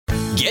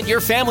Get your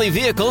family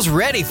vehicles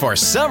ready for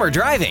summer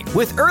driving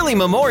with early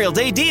Memorial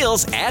Day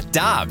deals at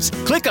Dobbs.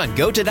 Click on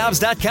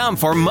GoToDobbs.com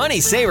for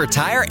money saver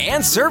tire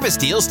and service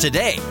deals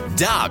today.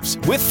 Dobbs,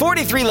 with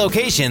 43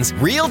 locations,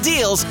 real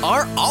deals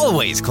are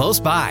always close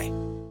by.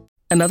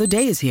 Another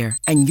day is here,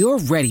 and you're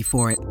ready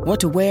for it. What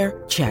to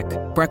wear? Check.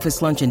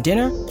 Breakfast, lunch, and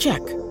dinner? Check.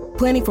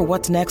 Planning for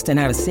what's next and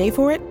how to save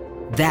for it?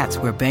 That's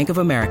where Bank of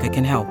America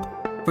can help.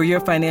 For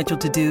your financial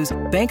to-dos,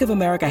 Bank of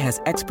America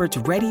has experts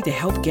ready to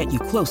help get you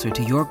closer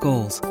to your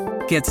goals.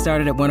 Get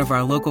started at one of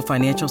our local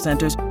financial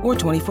centers or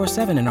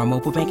 24/7 in our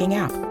mobile banking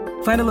app.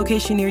 Find a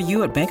location near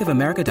you at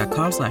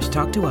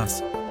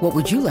bankofamerica.com/talktous. What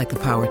would you like the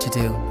power to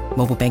do?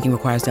 Mobile banking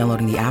requires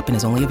downloading the app and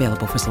is only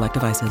available for select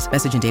devices.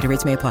 Message and data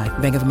rates may apply.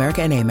 Bank of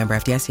America N.A., member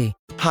FDIC.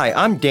 Hi,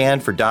 I'm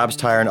Dan for Dobbs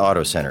Tire and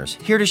Auto Centers,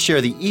 here to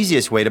share the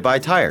easiest way to buy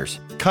tires.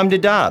 Come to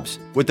Dobbs.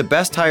 With the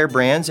best tire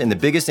brands and the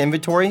biggest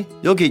inventory,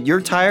 you'll get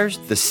your tires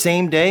the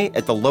same day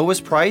at the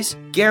lowest price,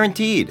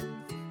 guaranteed.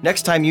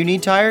 Next time you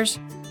need tires,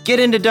 get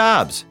into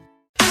Dobbs.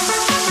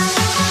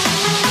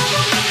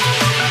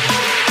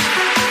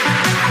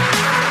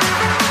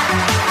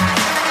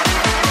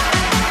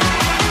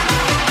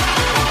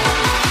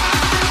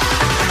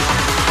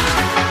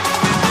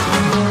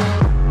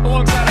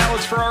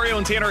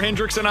 And Tanner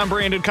Hendrickson, I'm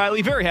Brandon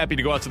Kiley. Very happy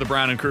to go out to the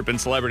Brown and Crouppen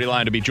Celebrity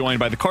Line to be joined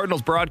by the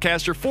Cardinals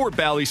broadcaster for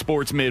Bally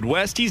Sports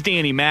Midwest. He's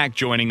Danny Mack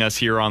joining us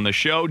here on the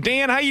show.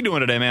 Dan, how you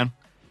doing today, man?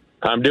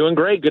 I'm doing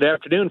great. Good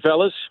afternoon,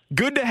 fellas.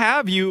 Good to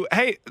have you.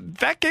 Hey,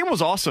 that game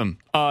was awesome.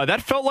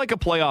 That felt like a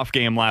playoff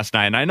game last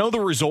night. And I know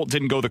the result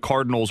didn't go the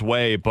Cardinals'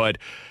 way, but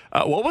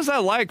what was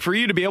that like for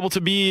you to be able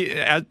to be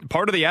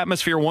part of the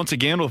atmosphere once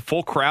again with a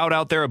full crowd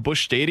out there at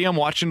Busch Stadium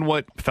watching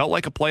what felt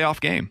like a playoff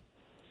game?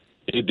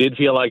 It did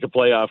feel like a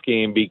playoff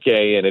game,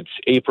 BK, and it's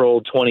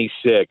April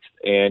 26th,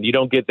 and you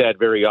don't get that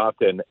very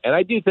often. And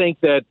I do think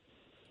that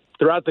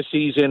throughout the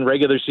season,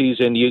 regular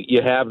season,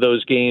 you have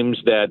those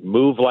games that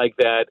move like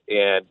that,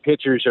 and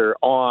pitchers are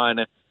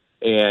on,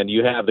 and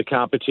you have the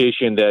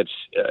competition that's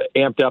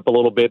amped up a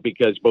little bit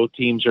because both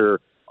teams are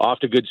off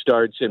to good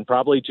starts and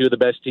probably two of the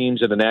best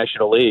teams in the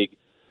National League.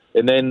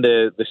 And then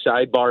the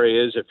sidebar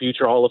is a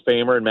future Hall of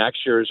Famer and Max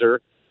Scherzer,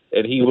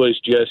 and he was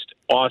just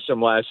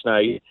awesome last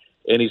night.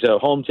 And he's a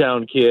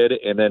hometown kid.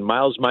 And then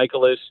Miles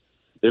Mikolas,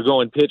 they're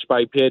going pitch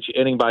by pitch,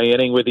 inning by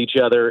inning with each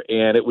other.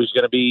 And it was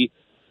going to be,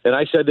 and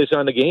I said this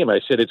on the game, I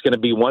said it's going to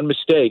be one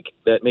mistake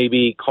that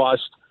maybe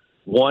cost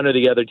one or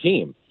the other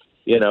team.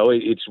 You know,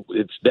 it's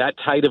that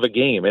tight of a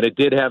game. And it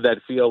did have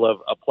that feel of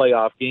a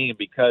playoff game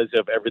because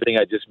of everything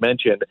I just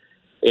mentioned.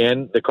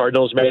 And the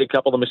Cardinals made a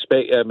couple of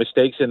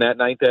mistakes in that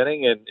ninth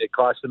inning, and it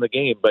cost them the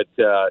game. But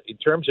in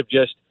terms of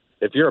just,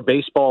 if you're a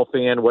baseball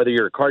fan, whether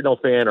you're a Cardinal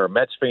fan or a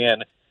Mets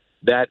fan,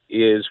 that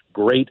is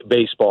great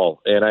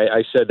baseball, and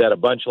I said that a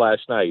bunch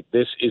last night.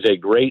 This is a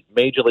great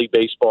Major League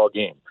Baseball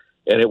game,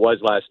 and it was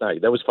last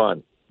night. That was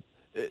fun.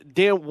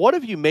 Dan, what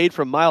have you made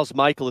from Miles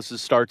Mikolas'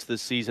 starts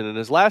this season? In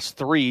his last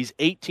three, he's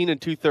 18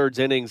 2/3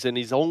 innings, and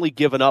he's only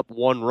given up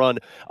one run.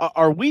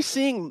 Are we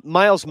seeing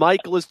Miles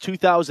Mikolas'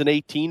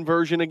 2018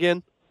 version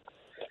again?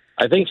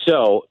 I think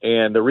so,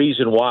 and the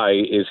reason why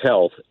is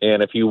health.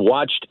 And if you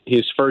watched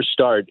his first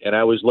start, and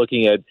I was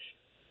looking at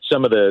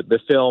some of the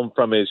film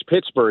from his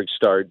Pittsburgh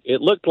start, it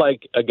looked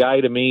like a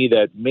guy to me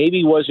that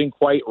maybe wasn't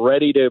quite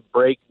ready to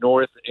break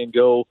north and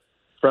go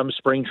from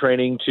spring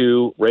training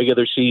to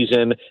regular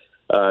season,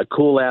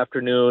 cool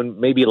afternoon,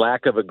 maybe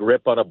lack of a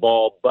grip on a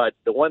ball. But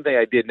the one thing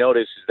I did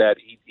notice is that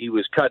he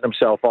was cutting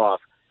himself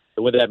off.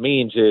 And what that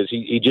means is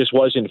he just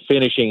wasn't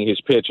finishing his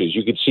pitches.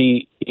 You could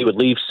see he would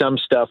leave some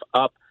stuff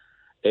up,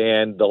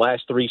 and the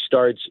last three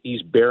starts,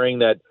 he's burying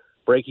that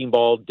breaking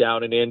ball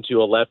down and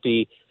into a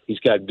lefty. He's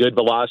got good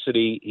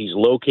velocity. He's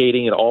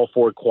locating in all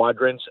four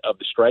quadrants of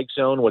the strike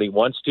zone when he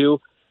wants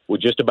to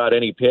with just about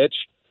any pitch.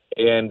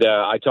 And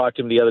I talked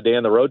to him the other day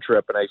on the road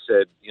trip, and I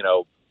said, you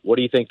know, what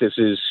do you think this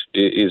is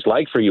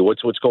like for you?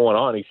 What's going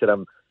on? He said,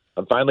 I'm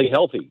finally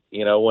healthy.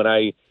 You know, when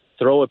I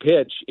throw a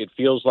pitch, it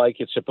feels like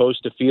it's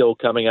supposed to feel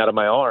coming out of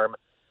my arm.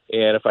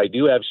 And if I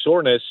do have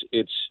soreness,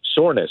 it's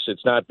soreness.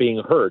 It's not being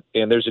hurt.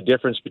 And there's a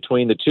difference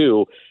between the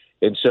two.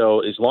 And so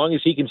as long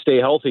as he can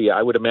stay healthy,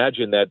 I would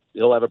imagine that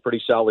he'll have a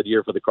pretty solid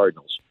year for the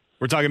Cardinals.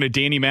 We're talking to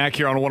Danny Mack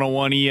here on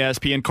 101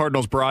 ESPN,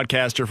 Cardinals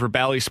broadcaster for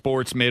Bally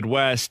Sports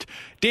Midwest.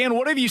 Dan,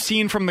 what have you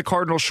seen from the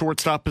Cardinals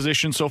shortstop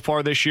position so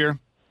far this year?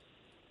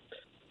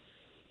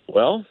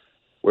 Well,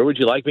 where would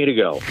you like me to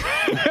go?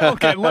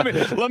 Okay,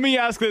 let me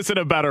ask this in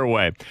a better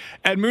way.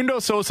 Edmundo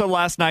Sosa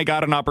last night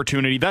got an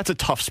opportunity. That's a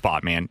tough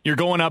spot, man. You're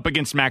going up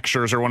against Max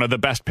Scherzer, one of the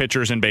best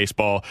pitchers in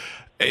baseball,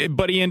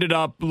 but he ended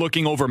up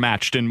looking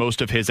overmatched in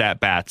most of his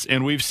at-bats.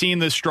 And we've seen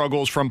the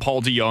struggles from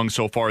Paul DeJong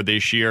so far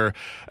this year.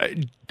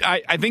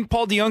 I think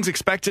Paul DeJong's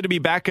expected to be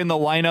back in the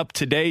lineup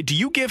today. Do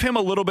you give him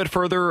a little bit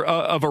further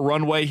of a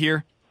runway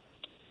here?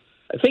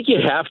 I think you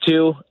have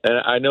to. And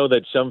I know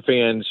that some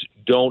fans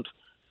don't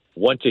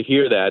want to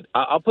hear that.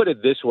 I'll put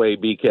it this way,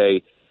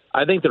 BK.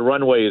 I think the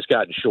runway has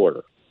gotten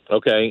shorter.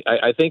 Okay,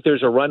 I think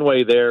there's a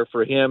runway there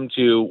for him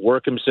to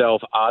work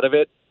himself out of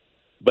it.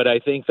 but I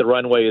think the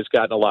runway has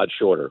gotten a lot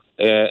shorter.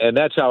 And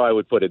that's how I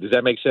would put it. Does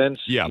that make sense?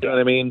 Yeah. You know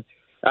what I mean?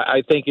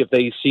 I think if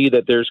they see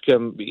that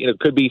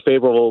could be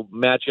favorable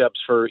matchups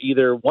for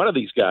either one of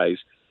these guys,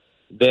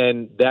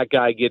 then that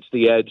guy gets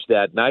the edge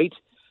that night.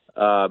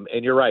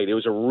 And you're right. It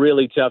was a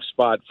really tough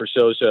spot for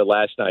Sosa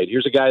last night.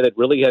 Here's a guy that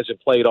really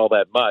hasn't played all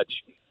that much,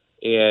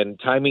 and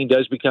timing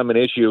does become an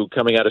issue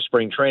coming out of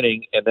spring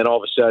training. And then all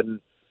of a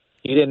sudden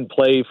he didn't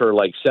play for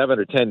like 7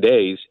 or 10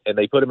 days, and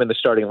they put him in the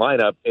starting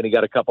lineup, and he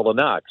got a couple of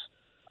knocks.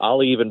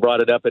 Ollie even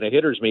brought it up in a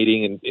hitters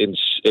meeting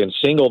and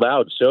singled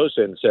out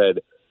Sosa and said,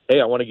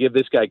 hey, I want to give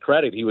this guy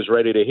credit. He was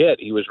ready to hit.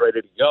 He was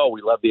ready to go.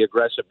 We love the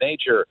aggressive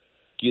nature.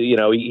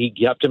 He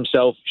kept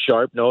himself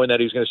sharp knowing that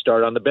he was going to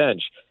start on the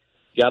bench.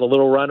 Got a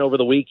little run over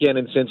the weekend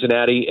in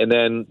Cincinnati and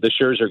then the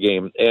Scherzer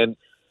game. And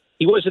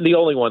he wasn't the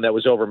only one that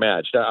was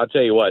overmatched. I'll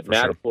tell you what,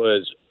 Max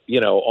was,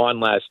 on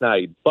last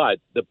night. But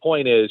the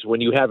point is,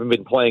 when you haven't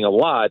been playing a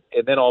lot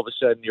and then all of a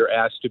sudden you're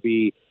asked to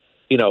be,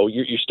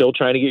 you're still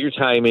trying to get your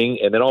timing,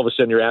 and then all of a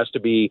sudden you're asked to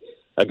be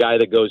a guy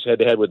that goes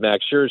head-to-head with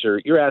Max Scherzer,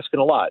 you're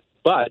asking a lot.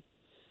 But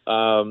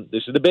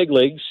this is the big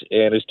leagues,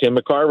 and as Tim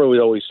McCarver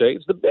would always say,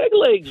 it's the big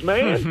leagues,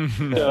 man.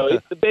 So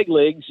it's the big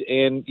leagues,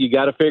 and you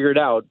got to figure it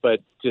out. But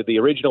to the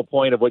original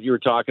point of what you were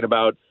talking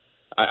about,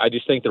 I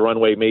just think the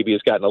runway maybe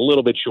has gotten a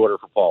little bit shorter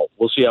for Paul.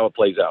 We'll see how it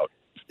plays out.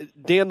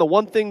 Dan, the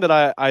one thing that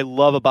I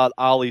love about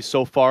Ollie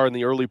so far in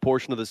the early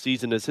portion of the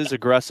season is his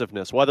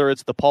aggressiveness, whether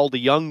it's the Paul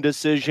DeJong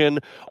decision,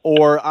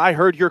 or I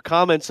heard your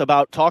comments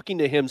about talking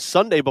to him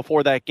Sunday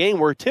before that game,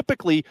 where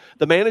typically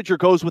the manager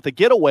goes with a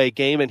getaway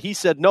game, and he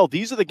said, no,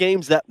 these are the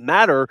games that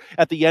matter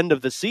at the end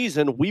of the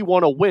season. We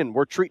want to win.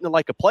 We're treating it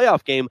like a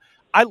playoff game.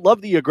 I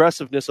love the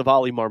aggressiveness of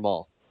Ollie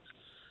Marmol.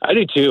 I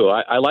do too.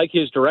 I like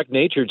his direct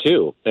nature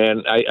too.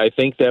 And I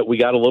think that we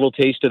got a little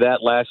taste of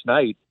that last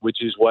night, which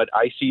is what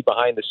I see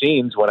behind the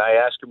scenes when I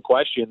ask him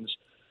questions.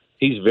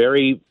 He's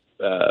very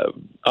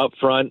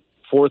upfront,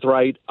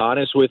 forthright,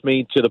 honest with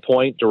me, to the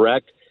point,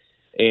 direct.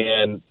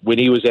 And when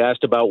he was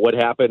asked about what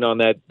happened on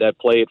that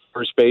play at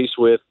first base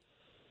with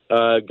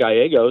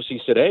Gallegos,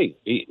 he said, hey,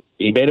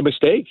 he made a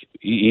mistake.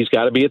 He's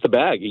got to be at the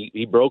bag.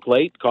 He broke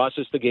late, cost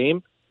us the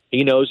game.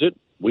 He knows it.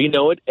 We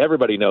know it.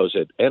 Everybody knows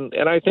it. And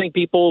I think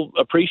people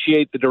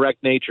appreciate the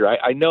direct nature.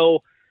 I know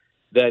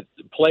that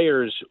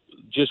players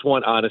just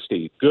want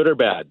honesty, good or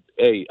bad.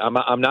 Hey, I'm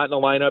not in the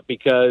lineup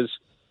because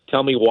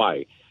tell me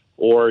why.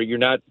 Or you're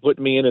not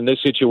putting me in this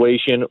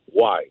situation,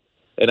 why?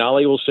 And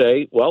Ollie will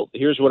say, well,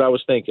 here's what I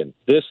was thinking.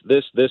 This,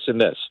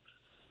 and this.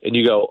 And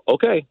you go,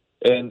 okay.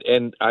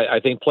 And I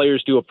think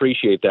players do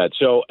appreciate that.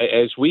 So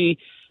as we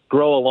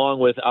grow along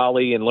with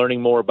Ollie and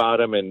learning more about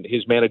him and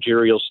his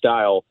managerial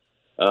style,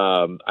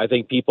 I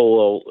think people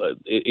will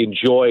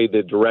enjoy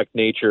the direct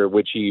nature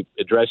which he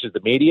addresses the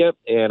media,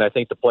 and I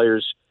think the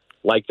players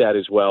like that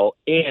as well.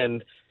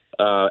 And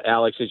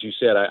Alex, as you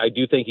said, I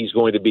do think he's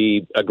going to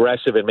be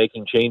aggressive in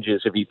making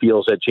changes if he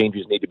feels that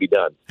changes need to be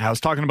done. I was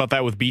talking about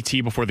that with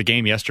BT before the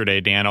game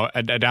yesterday, Dan,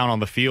 down on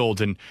the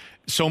field, and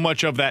so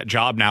much of that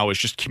job now is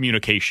just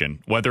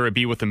communication, whether it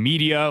be with the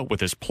media, with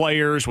his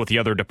players, with the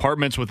other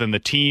departments within the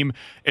team.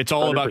 It's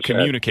all about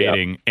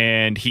communicating,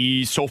 and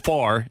he, so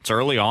far, it's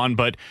early on,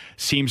 but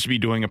seems to be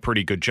doing a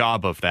pretty good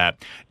job of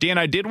that. Dan,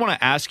 I did want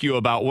to ask you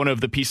about one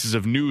of the pieces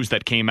of news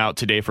that came out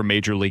today from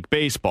Major League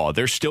Baseball.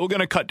 They're still going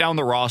to cut down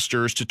the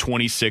rosters to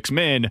 26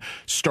 men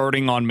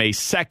starting on May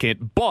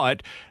 2nd,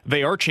 but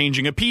they are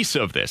changing a piece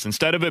of this.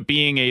 Instead of it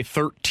being a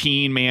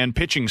 13-man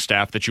pitching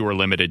staff that you are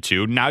limited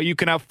to, now you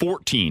can have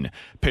 14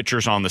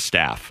 pitchers on the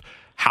staff.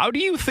 How do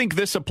you think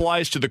this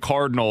applies to the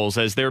Cardinals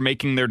as they're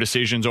making their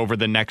decisions over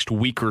the next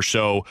week or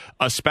so,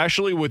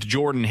 especially with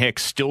Jordan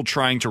Hicks still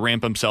trying to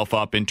ramp himself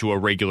up into a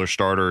regular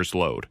starter's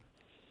load?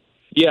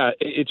 Yeah,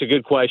 it's a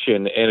good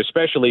question, and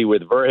especially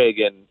with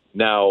Verhagen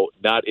now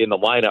not in the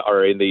lineup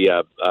or in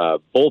the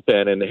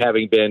bullpen and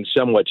having been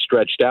somewhat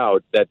stretched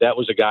out, that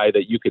was a guy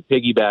that you could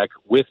piggyback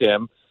with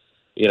him.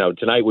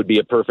 Tonight would be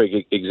a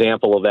perfect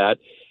example of that.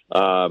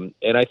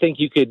 And I think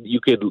you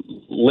could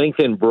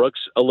lengthen Brooks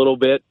a little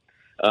bit.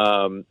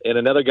 And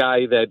another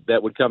guy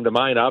that would come to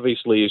mind,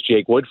 obviously, is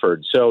Jake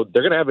Woodford. So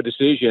they're going to have a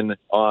decision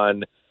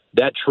on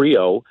that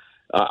trio,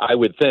 I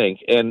would think.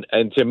 And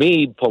to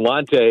me,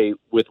 Pallante,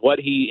 with what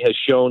he has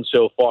shown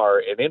so far,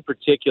 and in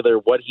particular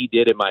what he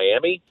did in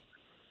Miami,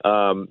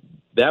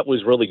 that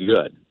was really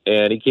good.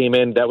 And he came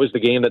in, that was the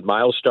game that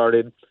Miles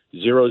started,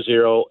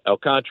 0-0,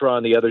 Alcantara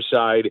on the other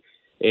side,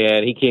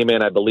 and he came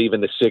in, I believe,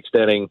 in the 6th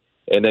inning,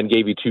 and then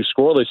gave you 2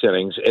 scoreless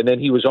innings. And then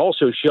he was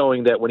also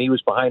showing that when he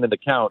was behind in the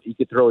count, he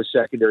could throw his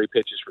secondary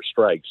pitches for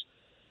strikes.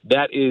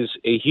 That is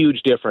a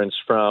huge difference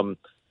from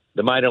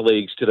the minor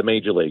leagues to the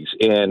major leagues.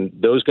 And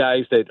those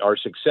guys that are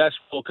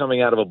successful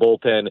coming out of a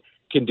bullpen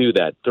can do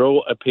that.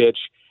 Throw a pitch,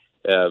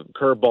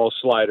 curveball,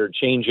 slider,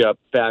 changeup,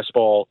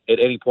 fastball at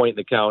any point in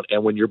the count,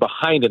 and when you're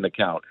behind in the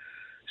count.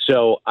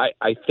 So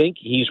I think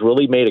he's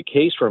really made a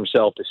case for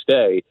himself to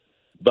stay.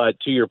 But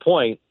to your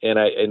point,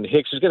 and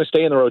Hicks is going to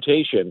stay in the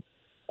rotation,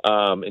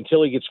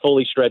 until he gets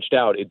fully stretched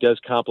out, it does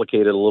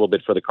complicate it a little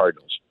bit for the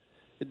Cardinals.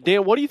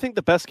 Dan, what do you think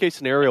the best case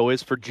scenario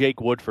is for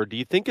Jake Woodford? Do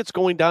you think it's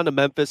going down to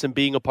Memphis and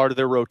being a part of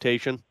their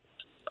rotation?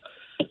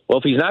 Well,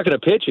 if he's not going to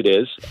pitch, it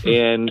is.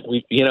 And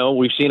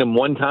we've seen him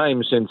one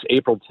time since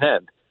April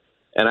 10th.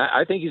 And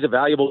I think he's a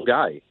valuable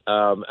guy.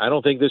 I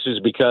don't think this is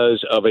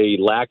because of a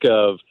lack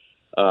of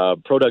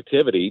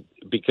productivity,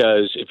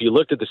 because if you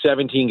looked at the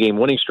 17-game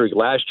winning streak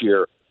last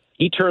year,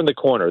 he turned the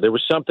corner. There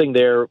was something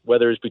there,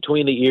 whether it's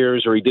between the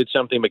ears or he did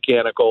something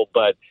mechanical,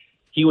 but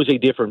he was a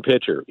different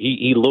pitcher.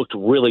 He looked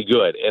really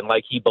good and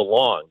like he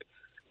belonged.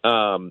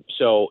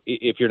 So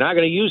if you're not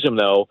going to use him,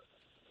 though,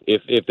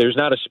 if there's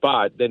not a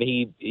spot, then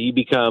he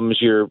becomes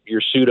your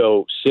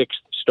pseudo sixth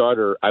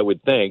starter, I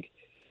would think,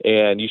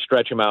 and you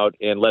stretch him out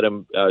and let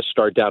him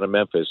start down in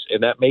Memphis.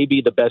 And that may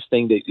be the best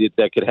thing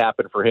that could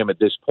happen for him at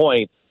this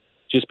point,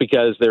 just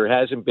because there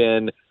hasn't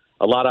been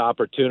a lot of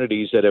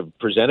opportunities that have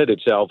presented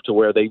itself to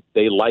where they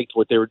liked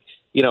what they were.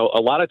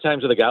 A lot of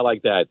times with a guy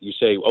like that, you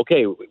say,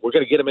 okay, we're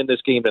going to get him in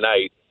this game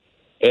tonight,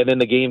 and then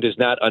the game does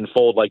not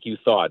unfold like you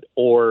thought,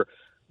 or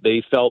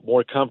they felt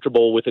more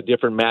comfortable with a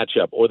different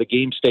matchup, or the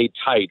game stayed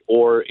tight,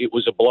 or it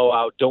was a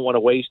blowout. Don't want to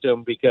waste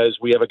him because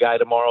we have a guy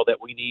tomorrow that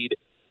we need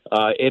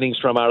innings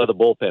from out of the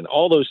bullpen.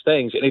 All those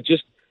things, and it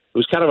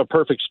was kind of a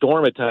perfect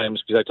storm at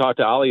times, because I talked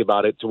to Ollie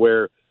about it, to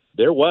where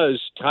there was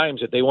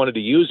times that they wanted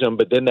to use him,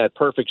 but then that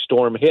perfect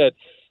storm hit,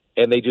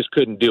 and they just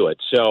couldn't do it.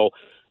 So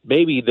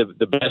maybe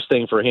the best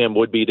thing for him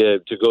would be to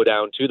go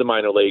down to the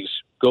minor leagues,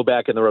 go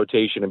back in the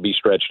rotation, and be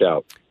stretched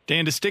out.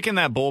 Dan, to stick in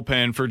that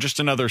bullpen for just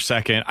another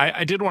second,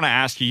 I did want to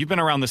ask you, you've been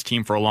around this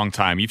team for a long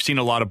time. You've seen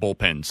a lot of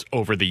bullpens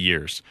over the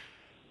years.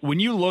 When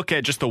you look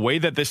at just the way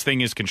that this thing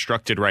is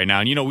constructed right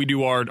now, and we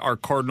do our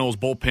Cardinals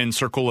bullpen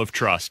circle of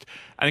trust,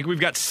 I think we've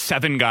got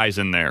 7 guys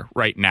in there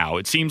right now.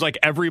 It seems like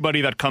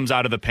everybody that comes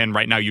out of the pen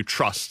right now, you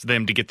trust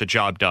them to get the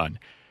job done.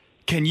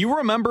 Can you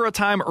remember a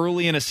time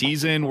early in a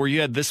season where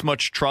you had this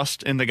much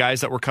trust in the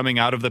guys that were coming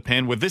out of the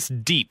pen with this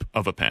deep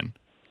of a pen?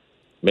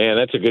 Man,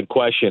 that's a good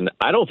question.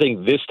 I don't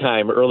think this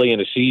time early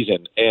in a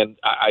season, and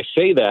I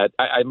say that,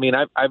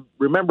 I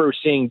remember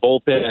seeing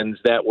bullpens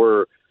that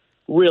were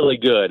really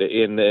good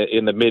in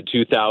the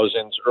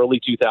mid-2000s, early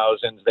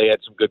 2000s. They had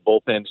some good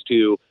bullpens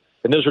too,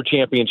 and those were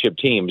championship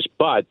teams.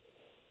 But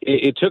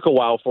it took a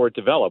while for it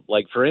to develop.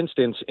 Like, for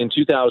instance, in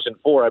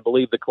 2004, I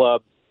believe the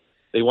club,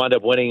 they wound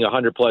up winning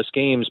 100-plus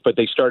games, but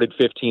they started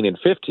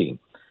 15-15.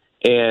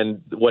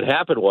 And what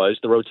happened was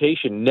the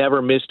rotation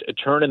never missed a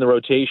turn in the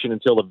rotation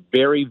until the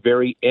very,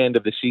 very end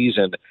of the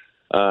season,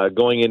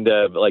 going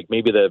into like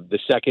maybe the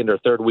second or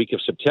third week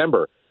of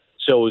September.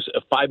 So it was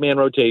a 5-man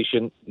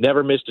rotation,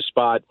 never missed a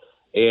spot,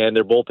 and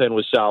their bullpen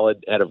was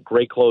solid, had a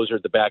great closer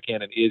at the back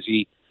end in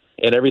Izzy,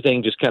 and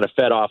everything just kind of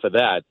fed off of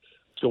that,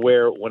 to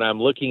where when I'm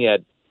looking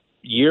at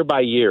year by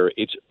year,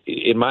 it's,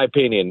 in my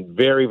opinion,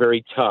 very,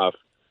 very tough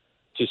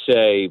to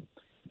say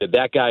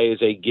that guy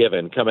is a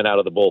given coming out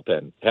of the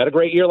bullpen. Had a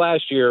great year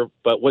last year,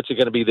 but what's it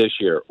going to be this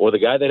year? Or the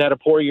guy that had a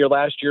poor year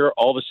last year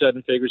all of a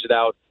sudden figures it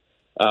out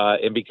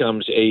and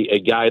becomes a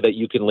guy that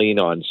you can lean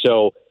on.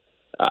 So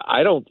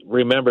I don't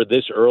remember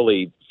this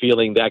early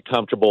feeling that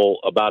comfortable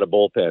about a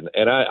bullpen.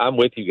 And I'm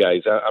with you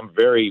guys. I'm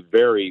very,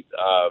 very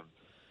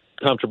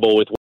comfortable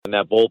with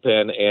that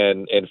bullpen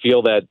and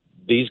feel that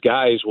these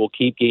guys will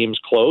keep games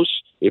close.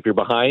 If you're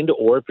behind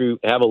or if you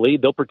have a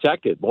lead, they'll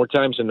protect it more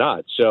times than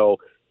not. So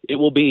it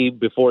will be,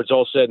 before it's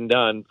all said and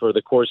done, for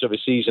the course of a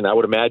season, I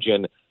would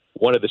imagine,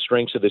 one of the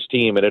strengths of this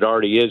team, and it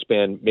already has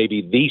been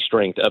maybe the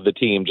strength of the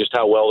team, just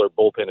how well their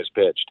bullpen is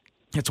pitched.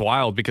 It's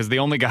wild because the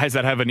only guys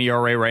that have an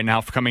ERA right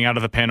now for coming out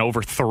of the pen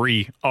over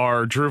 3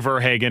 are Drew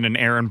Verhagen and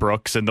Aaron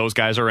Brooks, and those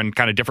guys are in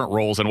kind of different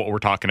roles than what we're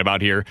talking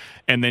about here.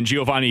 And then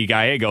Giovanni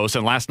Gallegos,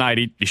 and last night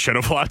he should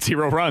have allowed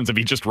 0 runs if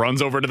he just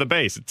runs over to the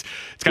base. It's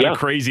kind of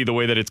crazy the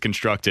way that it's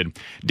constructed.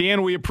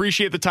 Dan, we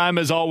appreciate the time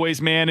as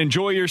always, man.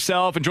 Enjoy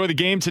yourself. Enjoy the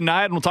game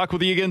tonight, and we'll talk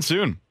with you again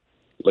soon.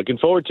 Looking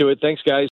forward to it. Thanks, guys.